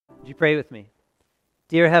you pray with me?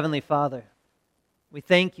 Dear Heavenly Father, we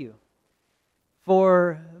thank you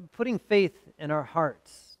for putting faith in our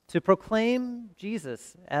hearts to proclaim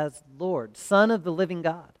Jesus as Lord, Son of the living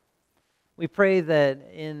God. We pray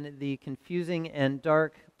that in the confusing and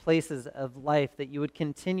dark places of life that you would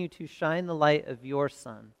continue to shine the light of your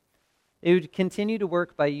Son. That you would continue to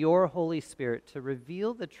work by your Holy Spirit to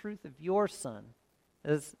reveal the truth of your Son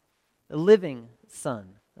as the living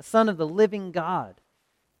Son, the Son of the living God,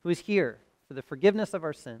 who is here for the forgiveness of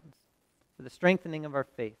our sins, for the strengthening of our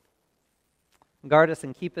faith. Guard us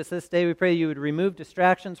and keep us this day. We pray you would remove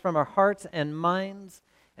distractions from our hearts and minds,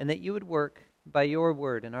 and that you would work by your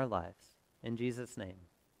word in our lives. In Jesus' name,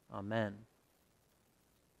 amen.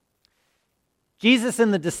 Jesus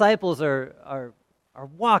and the disciples are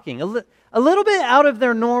walking a little bit out of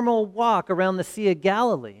their normal walk around the Sea of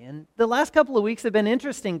Galilee. And the last couple of weeks have been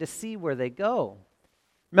interesting to see where they go.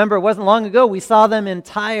 Remember, it wasn't long ago we saw them in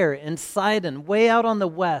Tyre and Sidon, way out on the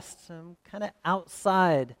west, kind of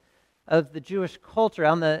outside of the Jewish culture,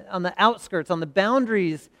 on the outskirts, on the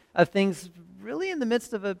boundaries of things, really in the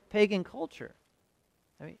midst of a pagan culture.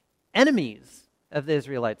 I mean, enemies of the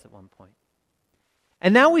Israelites at one point.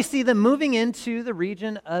 And now we see them moving into the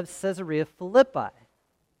region of Caesarea Philippi. All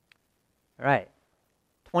right,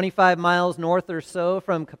 25 miles north or so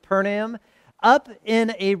from Capernaum, up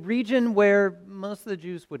in a region where most of the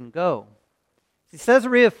Jews wouldn't go. See,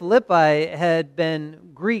 Caesarea Philippi had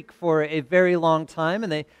been Greek for a very long time,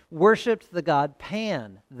 and they worshipped the god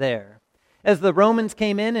Pan there. As the Romans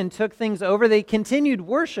came in and took things over, they continued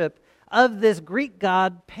worship of this Greek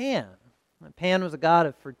god Pan. Pan was a god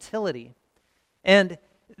of fertility. And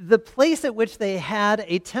the place at which they had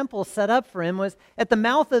a temple set up for him was at the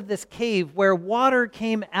mouth of this cave where water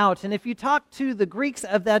came out. And if you talk to the Greeks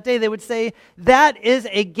of that day, they would say that is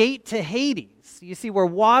a gate to Hades. You see, where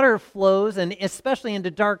water flows, and especially into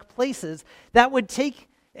dark places, that would take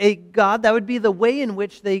a god, that would be the way in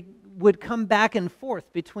which they would come back and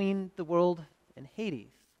forth between the world and Hades.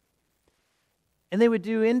 And they would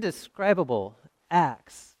do indescribable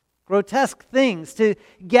acts, grotesque things to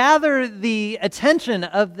gather the attention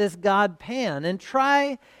of this god Pan and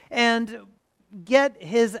try and get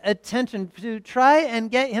his attention, to try and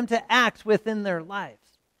get him to act within their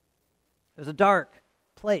lives. It was a dark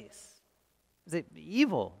place. It was an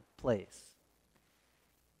evil place.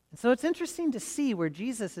 And so it's interesting to see where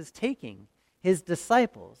Jesus is taking his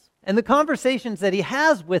disciples and the conversations that he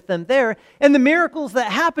has with them there and the miracles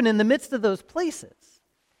that happen in the midst of those places.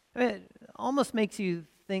 I mean, it almost makes you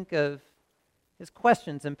think of his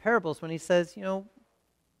questions and parables when he says, when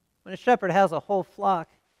a shepherd has a whole flock,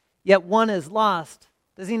 yet one is lost,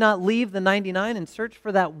 does he not leave the 99 and search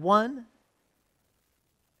for that one?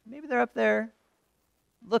 Maybe they're up there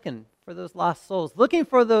looking for those lost souls, looking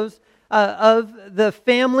for those of the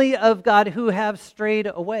family of God who have strayed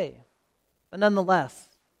away. But nonetheless,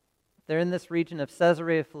 they're in this region of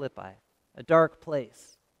Caesarea Philippi, a dark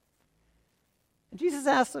place. And Jesus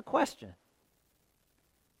asks a question.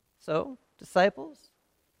 So, disciples,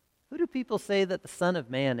 who do people say that the Son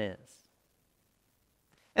of Man is?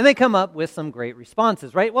 And they come up with some great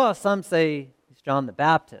responses, right? Well, some say he's John the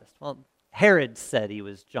Baptist. Well, Herod said he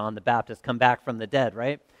was John the Baptist, come back from the dead,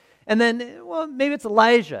 right? And then, well, maybe it's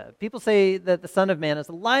Elijah. People say that the Son of Man is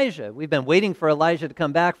Elijah. We've been waiting for Elijah to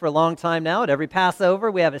come back for a long time now. At every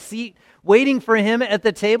Passover, we have a seat waiting for him at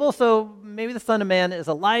the table, so maybe the Son of Man is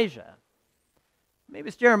Elijah. Maybe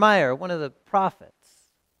it's Jeremiah, one of the prophets.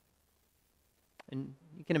 And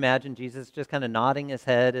you can imagine Jesus just kind of nodding his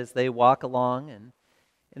head as they walk along. And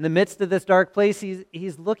in the midst of this dark place,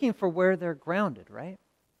 he's looking for where they're grounded, right?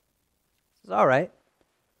 He says, all right,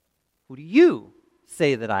 who do you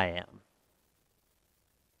say that I am?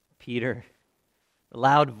 Peter, the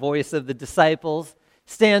loud voice of the disciples,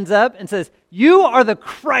 stands up and says, you are the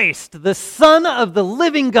Christ, the Son of the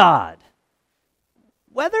living God.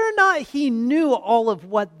 Whether or not he knew all of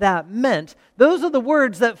what that meant, those are the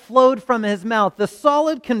words that flowed from his mouth, the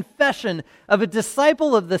solid confession of a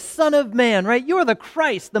disciple of the Son of Man, right? You are the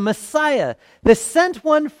Christ, the Messiah, the sent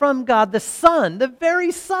one from God, the Son, the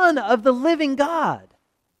very Son of the living God.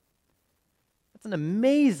 That's an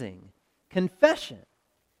amazing confession.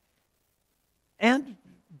 And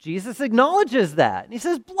Jesus acknowledges that. And he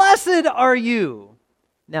says, blessed are you.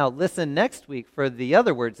 Now, listen next week for the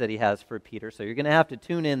other words that he has for Peter, so you're going to have to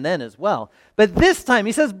tune in then as well. But this time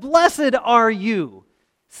he says, blessed are you,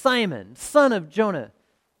 Simon, son of Jonah,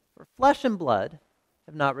 for flesh and blood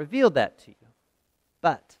have not revealed that to you,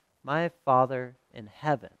 but my Father in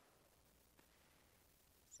heaven.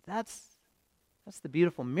 That's the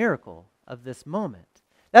beautiful miracle of this moment.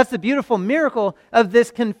 That's the beautiful miracle of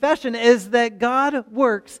this confession, is that God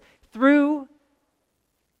works through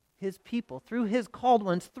his people, through his called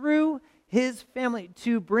ones, through his family,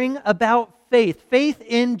 to bring about faith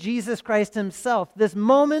in Jesus Christ himself, this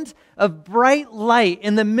moment of bright light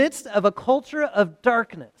in the midst of a culture of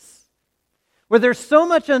darkness, where there's so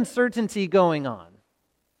much uncertainty going on.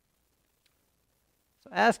 So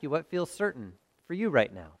I ask you, what feels certain for you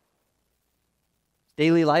right now? Does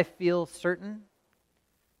daily life feel certain?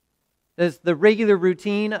 Does the regular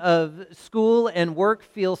routine of school and work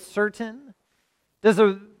feel certain? Does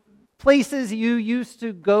the places you used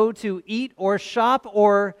to go to eat or shop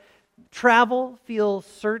or travel feel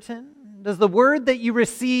certain? Does the word that you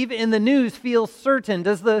receive in the news feel certain?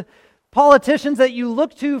 Does the politicians that you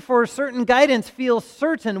look to for certain guidance feel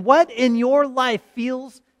certain? What in your life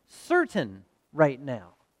feels certain right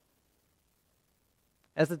now?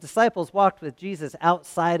 As the disciples walked with Jesus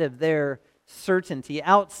outside of their certainty,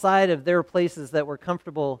 outside of their places that were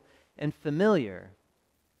comfortable and familiar,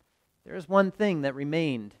 there's one thing that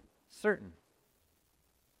remained certain: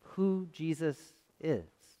 who Jesus is.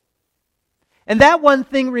 And that one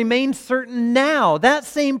thing remains certain now. That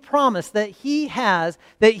same promise that he has,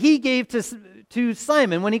 that he gave to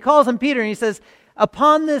Simon when he calls him Peter and he says,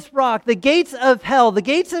 upon this rock, the gates of hell, the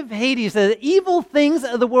gates of Hades, the evil things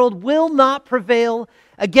of the world will not prevail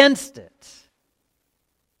against it.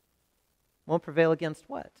 Won't prevail against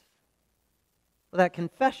what? Well, that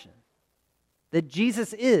confession that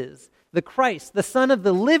Jesus is the Christ, the Son of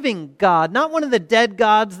the living God, not one of the dead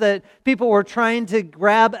gods that people were trying to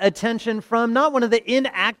grab attention from, not one of the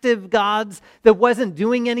inactive gods that wasn't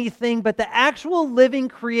doing anything, but the actual living,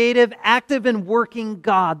 creative, active, and working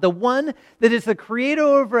God, the one that is the creator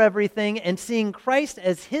over everything, and seeing Christ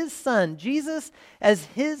as his Son, Jesus as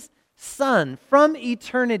his Son from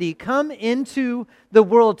eternity come into the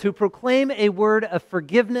world to proclaim a word of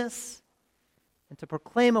forgiveness and to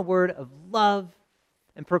proclaim a word of love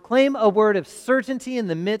and proclaim a word of certainty in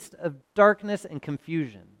the midst of darkness and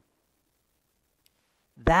confusion.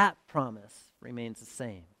 That promise remains the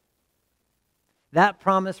same. That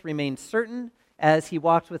promise remains certain as he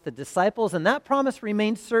walked with the disciples, and that promise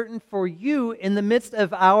remains certain for you in the midst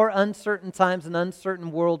of our uncertain times and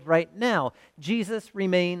uncertain world right now. Jesus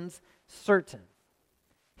remains certain.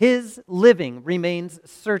 His living remains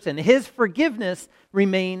certain. His forgiveness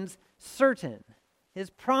remains certain. His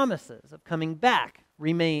promises of coming back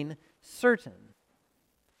remain certain.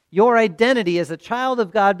 Your identity as a child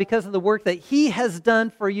of God because of the work that he has done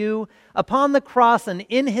for you upon the cross and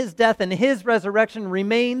in his death and his resurrection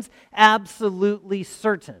remains absolutely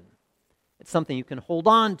certain. It's something you can hold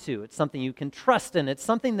on to. It's something you can trust in. It's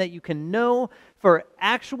something that you can know for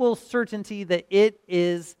actual certainty that it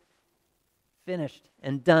is finished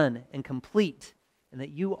and done and complete, and that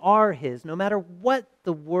you are his. No matter what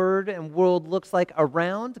the word and world looks like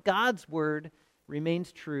around, God's word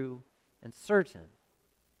remains true and certain.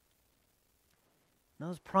 And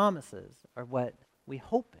those promises are what we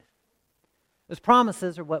hope in. Those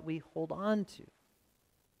promises are what we hold on to.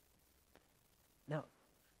 Now,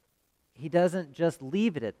 he doesn't just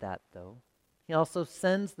leave it at that, though. He also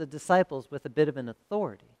sends the disciples with a bit of an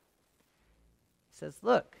authority. He says,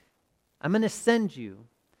 look, I'm going to send you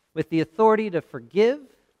with the authority to forgive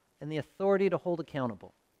and the authority to hold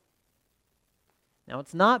accountable. Now,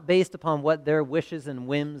 it's not based upon what their wishes and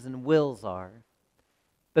whims and wills are,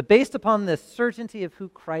 but based upon the certainty of who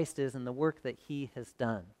Christ is and the work that he has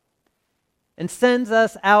done. And sends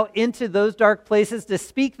us out into those dark places to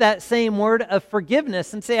speak that same word of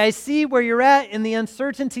forgiveness and say, I see where you're at in the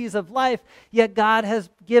uncertainties of life, yet God has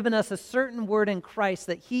given us a certain word in Christ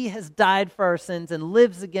that he has died for our sins and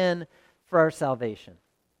lives again for our salvation.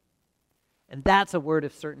 And that's a word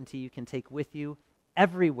of certainty you can take with you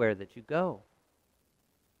everywhere that you go.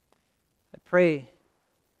 I pray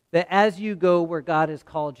that as you go where God has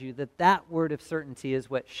called you, that word of certainty is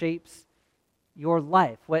what shapes your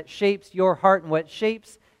life, what shapes your heart, and what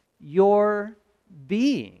shapes your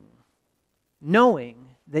being, knowing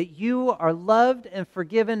that you are loved and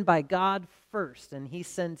forgiven by God first, and he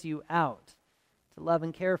sends you out to love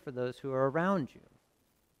and care for those who are around you.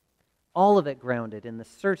 All of it grounded in the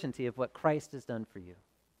certainty of what Christ has done for you.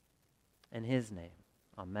 In his name,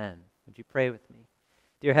 amen. Would you pray with me?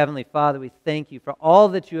 Dear Heavenly Father, we thank you for all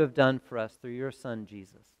that you have done for us through your Son,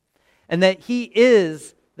 Jesus, and that he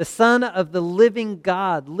is the Son of the living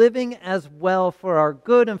God, living as well for our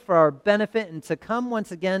good and for our benefit, and to come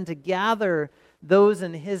once again to gather those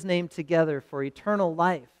in his name together for eternal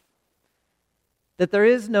life. That there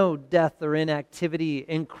is no death or inactivity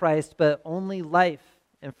in Christ, but only life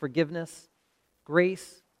and forgiveness,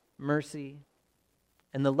 grace, mercy,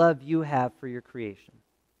 and the love you have for your creation.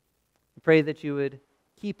 We pray that you would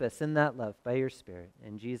Keep us in that love by your Spirit.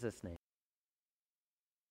 In Jesus' name.